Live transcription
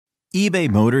eBay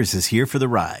Motors is here for the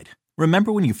ride.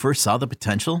 Remember when you first saw the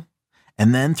potential?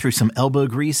 And then through some elbow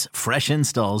grease, fresh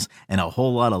installs, and a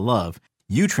whole lot of love,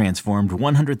 you transformed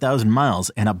 100,000 miles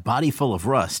and a body full of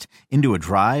rust into a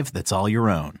drive that's all your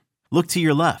own. Look to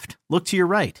your left. Look to your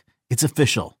right. It's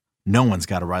official. No one's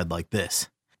got a ride like this.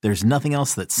 There's nothing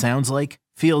else that sounds like,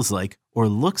 feels like, or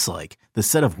looks like the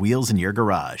set of wheels in your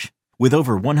garage. With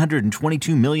over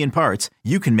 122 million parts,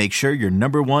 you can make sure your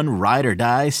number one ride or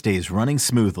die stays running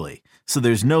smoothly. So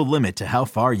there's no limit to how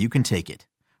far you can take it.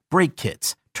 Brake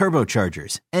kits,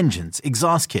 turbochargers, engines,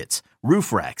 exhaust kits,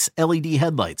 roof racks, LED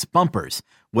headlights, bumpers,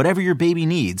 whatever your baby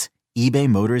needs, eBay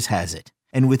Motors has it.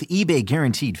 And with eBay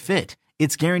Guaranteed Fit,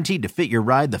 it's guaranteed to fit your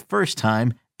ride the first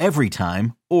time, every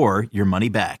time, or your money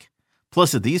back.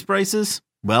 Plus at these prices,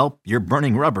 well, you're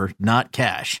burning rubber, not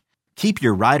cash. Keep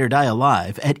your ride or die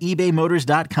alive at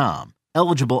ebaymotors.com.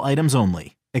 Eligible items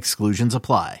only. Exclusions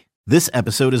apply. This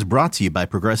episode is brought to you by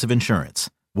Progressive Insurance.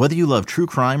 Whether you love true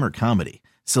crime or comedy,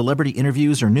 celebrity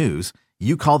interviews or news,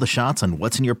 you call the shots on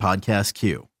what's in your podcast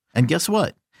queue. And guess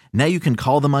what? Now you can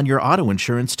call them on your auto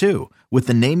insurance too with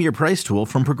the Name Your Price tool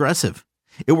from Progressive.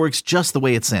 It works just the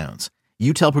way it sounds.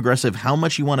 You tell Progressive how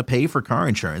much you want to pay for car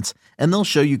insurance, and they'll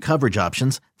show you coverage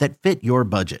options that fit your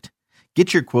budget.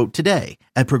 Get your quote today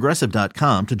at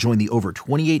Progressive.com to join the over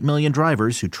 28 million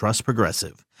drivers who trust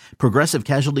Progressive. Progressive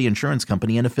Casualty Insurance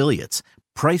Company and Affiliates.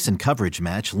 Price and coverage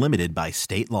match limited by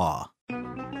state law. Good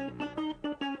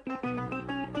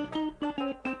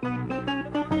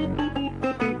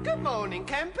morning,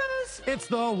 campers. It's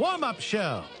the warm-up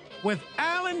show with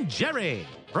Alan Jerry.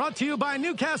 Brought to you by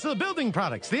Newcastle Building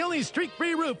Products, the only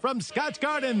streak-free roof from Scotch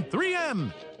Garden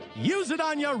 3M. Use it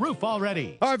on your roof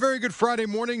already. All right, very good Friday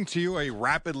morning to you. A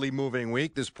rapidly moving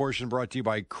week. This portion brought to you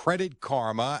by Credit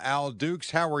Karma. Al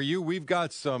Dukes, how are you? We've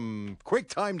got some quick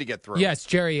time to get through. Yes,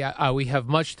 Jerry, we have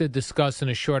much to discuss in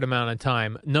a short amount of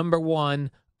time. Number one,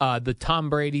 the Tom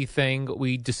Brady thing.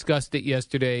 We discussed it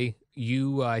yesterday.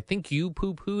 I think you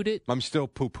poo-pooed it. I'm still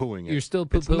poo-pooing it. You're still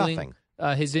poo-pooing It's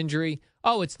nothing. His injury.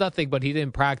 Oh, it's nothing, but he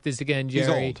didn't practice again, Jerry.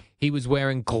 He's old. He was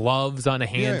wearing gloves on a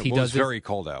hand. Yeah, it's very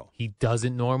cold out. He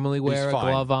doesn't normally wear a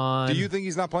glove on. Do you think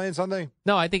he's not playing Sunday?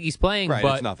 No, I think he's playing, Right,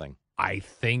 but it's nothing. I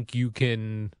think you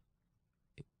can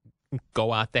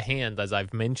go out the hand, as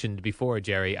I've mentioned before,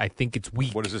 Jerry. I think it's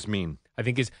weak. What does this mean? I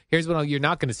think here's what you're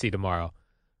not going to see tomorrow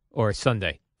or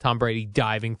Sunday. Tom Brady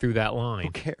diving through that line.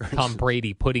 Who cares? Tom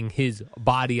Brady putting his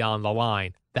body on the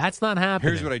line. That's not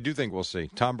happening. Here's what I do think we'll see.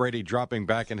 Tom Brady dropping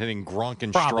back and hitting Gronk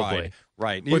in Probably. stride.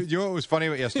 Right. You know what was funny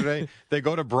about yesterday? They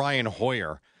go to Brian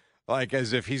Hoyer, like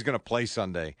as if he's going to play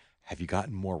Sunday. Have you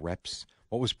gotten more reps?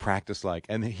 What was practice like?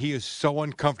 And he is so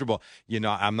uncomfortable. You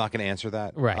know, I'm not going to answer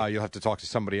that. Right. You'll have to talk to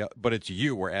somebody else. But it's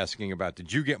you we're asking about.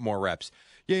 Did you get more reps?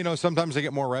 Yeah, you know, sometimes I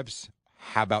get more reps.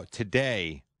 How about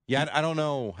today? Yeah, I don't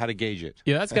know how to gauge it.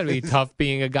 Yeah, that's going to be tough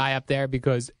being a guy up there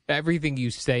because everything you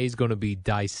say is going to be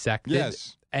dissected.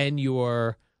 Yes. And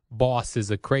your boss is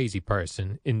a crazy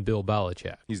person in Bill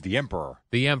Belichick. He's the emperor.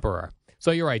 The emperor.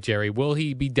 So you're right, Jerry. Will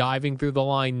he be diving through the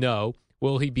line? No.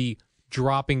 Will he be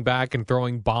dropping back and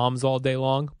throwing bombs all day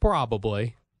long?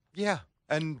 Probably. Yeah.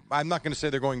 And I'm not going to say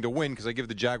they're going to win because I give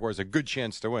the Jaguars a good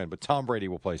chance to win, but Tom Brady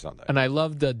will play Sunday. And I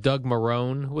loved Doug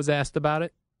Marrone was asked about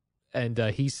it. And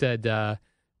he said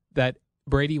that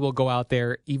Brady will go out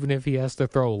there even if he has to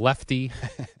throw lefty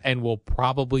and will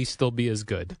probably still be as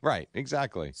good. Right,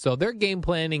 exactly. So they're game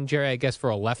planning, Jerry, I guess, for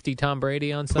a lefty Tom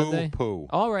Brady on Sunday? Poo.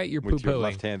 All right, you're with your poo-pooing.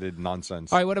 left-handed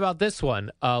nonsense. All right, what about this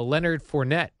one? Leonard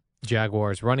Fournette,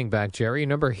 Jaguars running back, Jerry.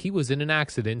 Remember, he was in an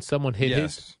accident. Someone hit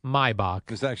his Maybach.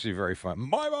 It's actually very fun.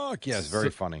 Maybach, yes,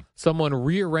 very funny. Someone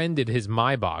rear-ended his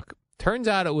Maybach. Turns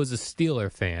out it was a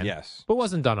Steeler fan. Yes. But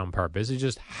wasn't done on purpose. It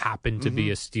just happened to be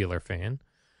a Steeler fan.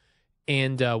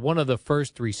 And one of the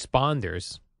first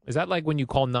responders, is that like when you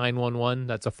call 911?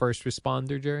 That's a first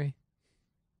responder, Jerry?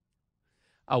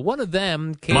 One of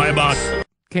them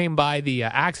came by the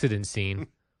accident scene.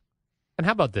 And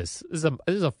how about this? This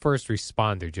is a first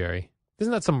responder, Jerry.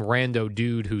 Isn't that some rando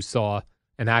dude who saw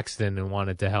an accident and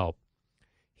wanted to help?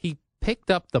 He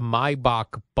picked up the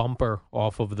Maybach bumper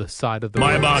off of the side of the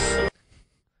road,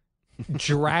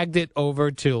 dragged it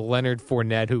over to Leonard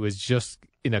Fournette, who was just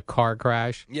in a car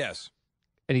crash. Yes.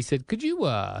 And he said, could you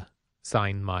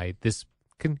sign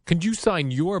could you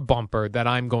sign your bumper that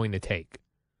I'm going to take?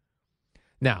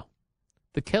 Now,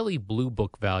 the Kelley Blue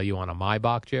Book value on a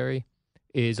Maybach, Jerry,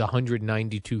 is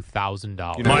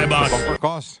 $192,000. You know what the bumper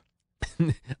costs?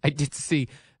 I did see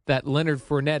that Leonard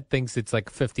Fournette thinks it's like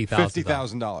 $50,000.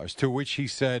 $50,000, to which he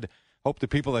said, hope the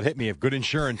people that hit me have good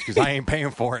insurance because I ain't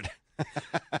paying for it.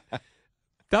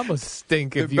 That must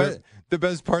stink if the, you're... The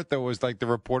best part, though, was like the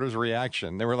reporter's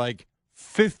reaction. They were like,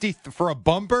 50 for a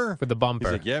bumper? For the bumper.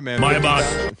 He's like, yeah, man. My boss.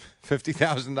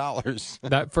 $50,000.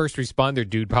 That first responder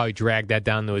dude probably dragged that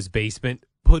down to his basement,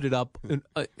 put it up,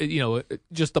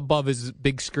 just above his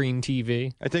big screen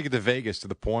TV. I take it to Vegas to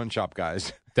the pawn shop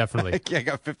guys. Definitely. Like, yeah, I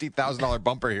got $50,000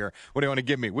 bumper here. What do you want to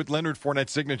give me? With Leonard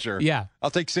Fournette's signature. Yeah.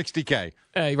 I'll take $60K.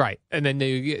 Right. And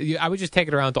then I would just take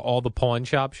it around to all the pawn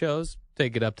shop shows,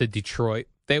 take it up to Detroit.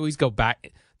 They always go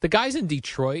back. The guys in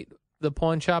Detroit, the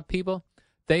pawn shop people,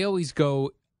 they always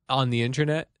go on the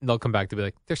internet and they'll come back to be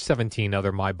like, there's 17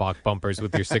 other Maybach bumpers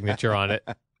with your signature on it.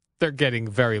 They're getting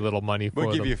very little money for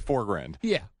We'll give them. you $4,000.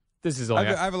 Yeah. This is I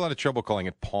have a lot of trouble calling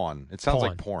it pawn. It sounds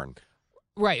like porn.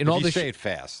 Right. And If all you the say it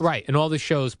fast. Right. And all the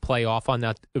shows play off on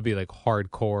that. It would be like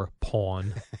hardcore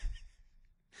pawn.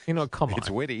 Come on. It's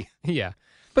witty. Yeah.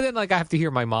 But then, I have to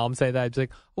hear my mom say that. It's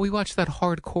like, oh, we watched that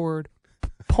hardcore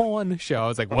pawn show. I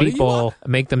was like, what people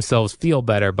make themselves feel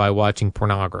better by watching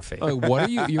pornography. What are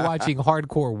you? You're watching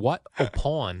hardcore what? Oh,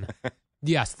 pawn.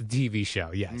 Yes, the TV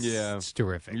show. Yes. Yeah. It's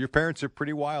terrific. Your parents are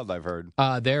pretty wild, I've heard.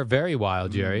 They're very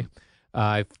wild, Jerry.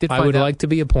 I would like to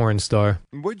be a porn star.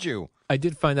 Would you? I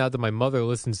did find out that my mother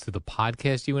listens to the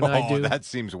podcast you and I do. That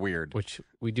seems weird. Which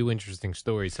we do interesting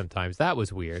stories sometimes. That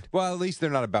was weird. Well, at least they're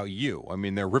not about you. I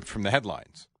mean, they're ripped from the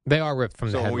headlines. They are ripped from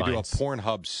the So when headlines. we do a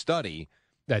Pornhub study,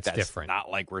 that's different.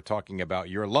 Not like we're talking about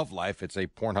your love life. It's a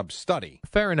Pornhub study.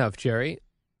 Fair enough, Jerry.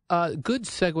 Good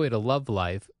segue to love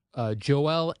life.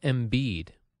 Joel Embiid.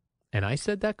 And I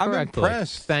said that correctly. I'm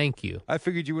impressed. Thank you. I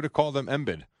figured you would have called him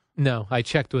Embiid. No, I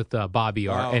checked with Bobby,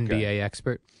 our okay. NBA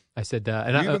expert. I said,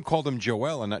 and You even called him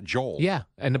Joel and not Joel. Yeah,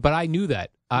 but I knew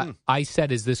that. I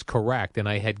said, "Is this correct?" And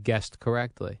I had guessed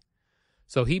correctly.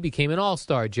 So he became an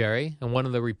all-star, Jerry, and one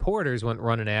of the reporters went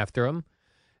running after him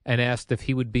and asked if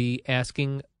he would be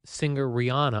asking singer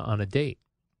Rihanna on a date.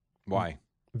 Why?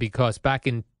 Because back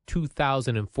in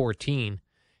 2014,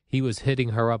 he was hitting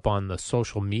her up on the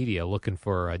social media looking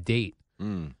for a date,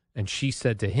 and she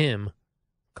said to him,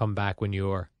 "Come back when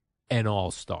you're an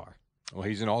all-star." Well,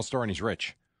 he's an all-star and he's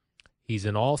rich. He's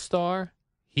an all-star.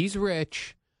 He's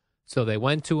rich. So they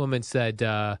went to him and said,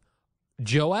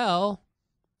 Joel,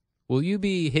 will you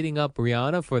be hitting up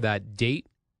Rihanna for that date?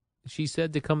 She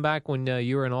said to come back when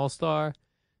you're an all-star.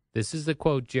 This is the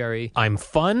quote, Jerry. I'm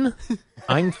fun.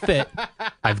 I'm fit.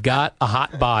 I've got a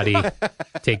hot body.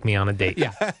 Take me on a date.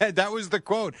 Yeah. That was the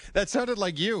quote. That sounded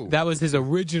like you. That was his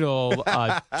original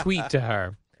tweet to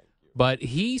her. But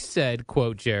he said,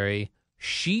 quote, Jerry,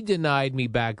 she denied me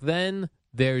back then.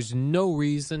 There's no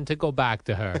reason to go back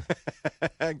to her.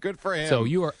 Good for him. So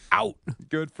you are out.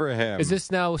 Good for him. Is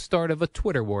this now a start of a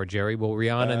Twitter war, Jerry? Will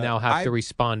Rihanna now have to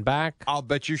respond back? I'll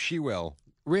bet you she will.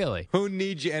 Really? Who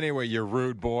needs you anyway, you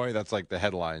rude boy? That's like the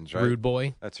headlines, right? Rude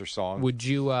boy. That's her song. Would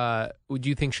you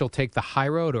think she'll take the high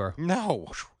road or No.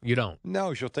 you don't?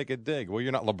 No, she'll take a dig. Well,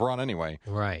 you're not LeBron anyway.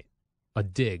 Right. A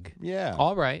dig. Yeah.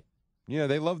 All right. Yeah,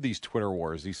 they love these Twitter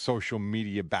wars, these social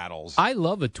media battles. I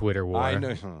love a Twitter war. I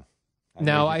know.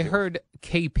 Now, I you do. heard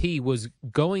KP was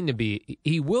going to be,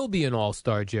 he will be an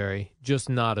all-star, Jerry, just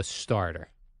not a starter.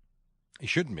 He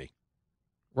shouldn't be.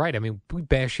 Right. I mean, we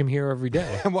bash him here every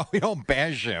day. Well, we don't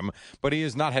bash him, but he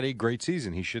has not had a great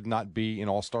season. He should not be an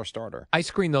all-star starter. I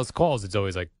screen those calls. It's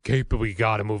always like, KP, we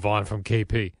got to move on from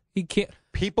KP. He can't.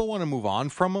 People want to move on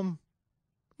from him.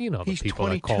 You know the He's people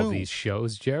that 22. call these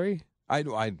shows, Jerry.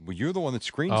 Well, you're the one that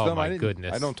screens Oh, them. my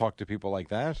goodness. I don't talk to people like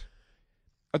that.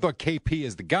 I thought KP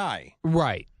is the guy.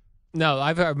 Right. No,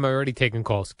 I've already taken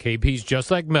calls. KP's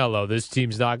just like Melo. This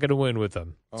team's not going to win with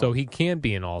him. So he can't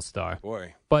be an all-star.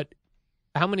 Boy. But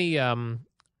how many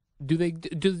do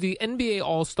the NBA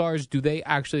All-Stars, do they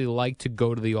actually like to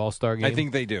go to the All-Star game? I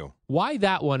think they do. Why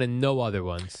that one and no other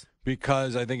ones?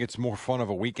 Because I think it's more fun of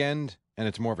a weekend and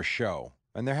it's more of a show.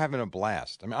 And they're having a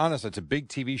blast. I mean, honestly, it's a big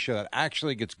TV show that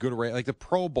actually gets good rate. Like the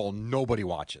Pro Bowl, nobody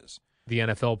watches. The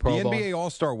NFL Pro Bowl? The NBA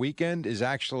All-Star Weekend is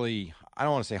actually, I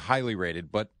don't want to say highly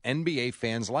rated, but NBA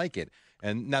fans like it.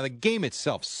 And now the game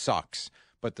itself sucks,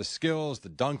 but the skills, the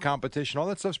dunk competition, all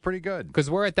that stuff's pretty good. Because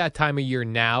we're at that time of year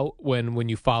now when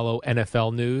you follow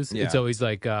NFL news, it's always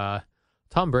like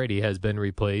Tom Brady has been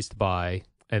replaced by,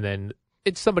 and then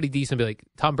it's somebody decent be like,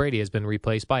 Tom Brady has been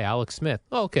replaced by Alex Smith.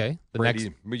 Oh, okay.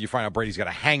 You find out Brady's got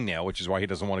a hangnail, which is why he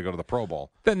doesn't want to go to the Pro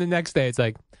Bowl. Then the next day it's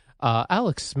like,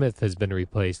 Alex Smith has been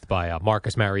replaced by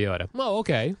Marcus Mariota. Oh,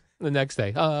 okay. The next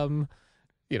day,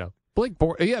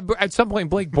 At some point,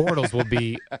 Blake Bortles will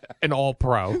be an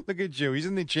all-pro. Look at you. He's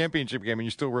in the championship game, and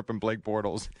you're still ripping Blake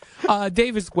Bortles.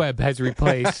 Davis Webb has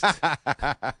replaced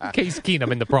Case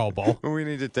Keenum in the Pro Bowl. We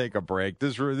need to take a break.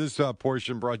 This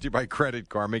portion brought to you by Credit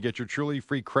Karma. Get your truly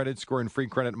free credit score and free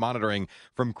credit monitoring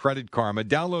from Credit Karma.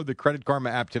 Download the Credit Karma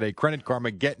app today. Credit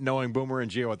Karma, get knowing Boomer and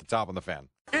Gio at the top on the fan.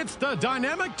 It's the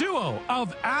dynamic duo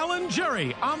of Al and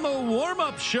Jerry on the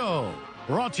warm-up show.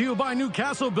 Brought to you by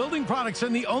Newcastle Building Products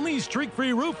and the only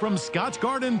streak-free roof from Scotch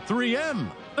Garden 3M.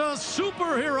 The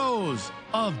superheroes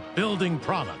of building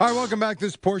products. All right, welcome back.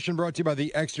 This portion brought to you by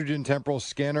the Exergen Temporal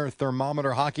Scanner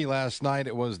Thermometer. Hockey last night,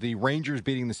 it was the Rangers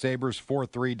beating the Sabres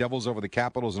 4-3. Devils over the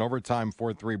Capitals in overtime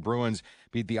 4-3. Bruins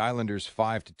beat the Islanders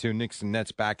 5-2. Knicks and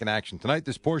Nets back in action tonight.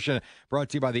 This portion brought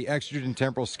to you by the Exergen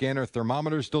Temporal Scanner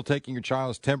Thermometer. Still taking your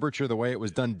child's temperature the way it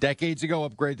was done decades ago.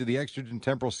 Upgrade to the Exergen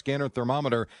Temporal Scanner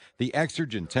Thermometer. The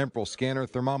Exergen Temporal Scanner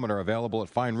Thermometer, available at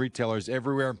fine retailers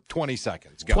everywhere. 20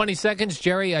 seconds. Go. 20 seconds,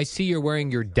 Jerry. I see you're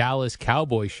wearing your Dallas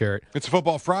Cowboy shirt. It's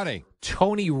Football Friday.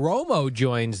 Tony Romo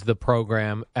joins the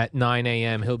program at 9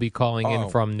 a.m. He'll be calling in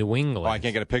from New England. Oh, I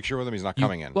can't get a picture with him? He's not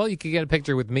coming in. Well, you could get a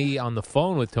picture with me on the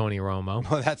phone with Tony Romo.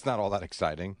 Well, that's not all that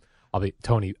exciting. I'll be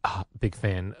Tony, big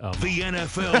fan. The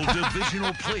NFL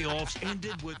divisional playoffs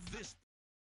ended with this.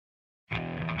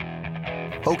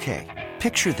 Okay,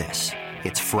 picture this.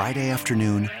 It's Friday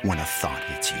afternoon when a thought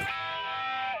hits you.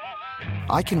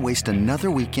 I can waste another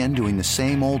weekend doing the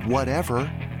same old whatever,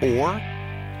 or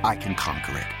I can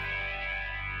conquer it.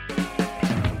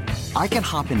 I can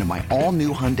hop into my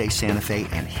all-new Hyundai Santa Fe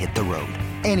and hit the road.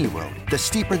 Any road. The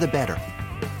steeper, the better.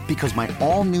 Because my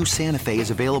all-new Santa Fe is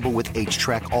available with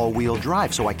H-Track all-wheel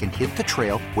drive, so I can hit the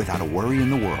trail without a worry in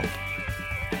the world.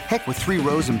 Heck, with 3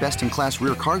 rows and best-in-class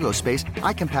rear cargo space,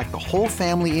 I can pack the whole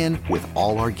family in with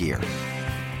all our gear.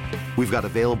 We've got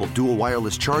available dual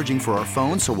wireless charging for our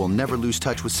phones, so we'll never lose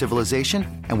touch with civilization,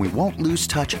 and we won't lose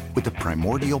touch with the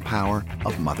primordial power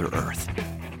of Mother Earth.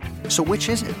 So which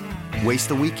is it? Waste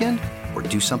the weekend or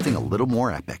do something a little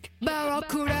more epic?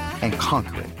 And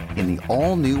conquer it in the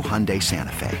all-new Hyundai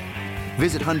Santa Fe.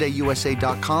 Visit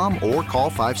HyundaiUSA.com or call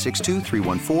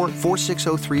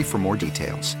 562-314-4603 for more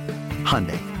details.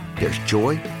 Hyundai, there's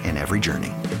joy in every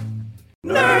journey.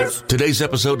 Nerds! Today's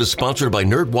episode is sponsored by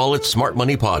NerdWallet's Smart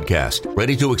Money Podcast.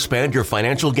 Ready to expand your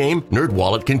financial game?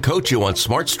 NerdWallet can coach you on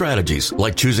smart strategies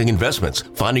like choosing investments,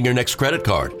 finding your next credit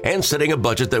card, and setting a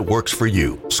budget that works for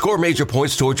you. Score major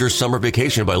points towards your summer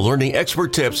vacation by learning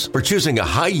expert tips for choosing a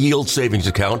high-yield savings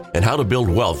account and how to build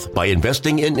wealth by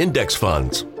investing in index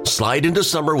funds. Slide into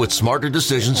summer with smarter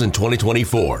decisions in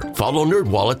 2024. Follow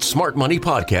NerdWallet's Smart Money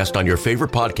Podcast on your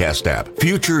favorite podcast app.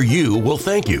 Future you will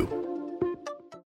thank you.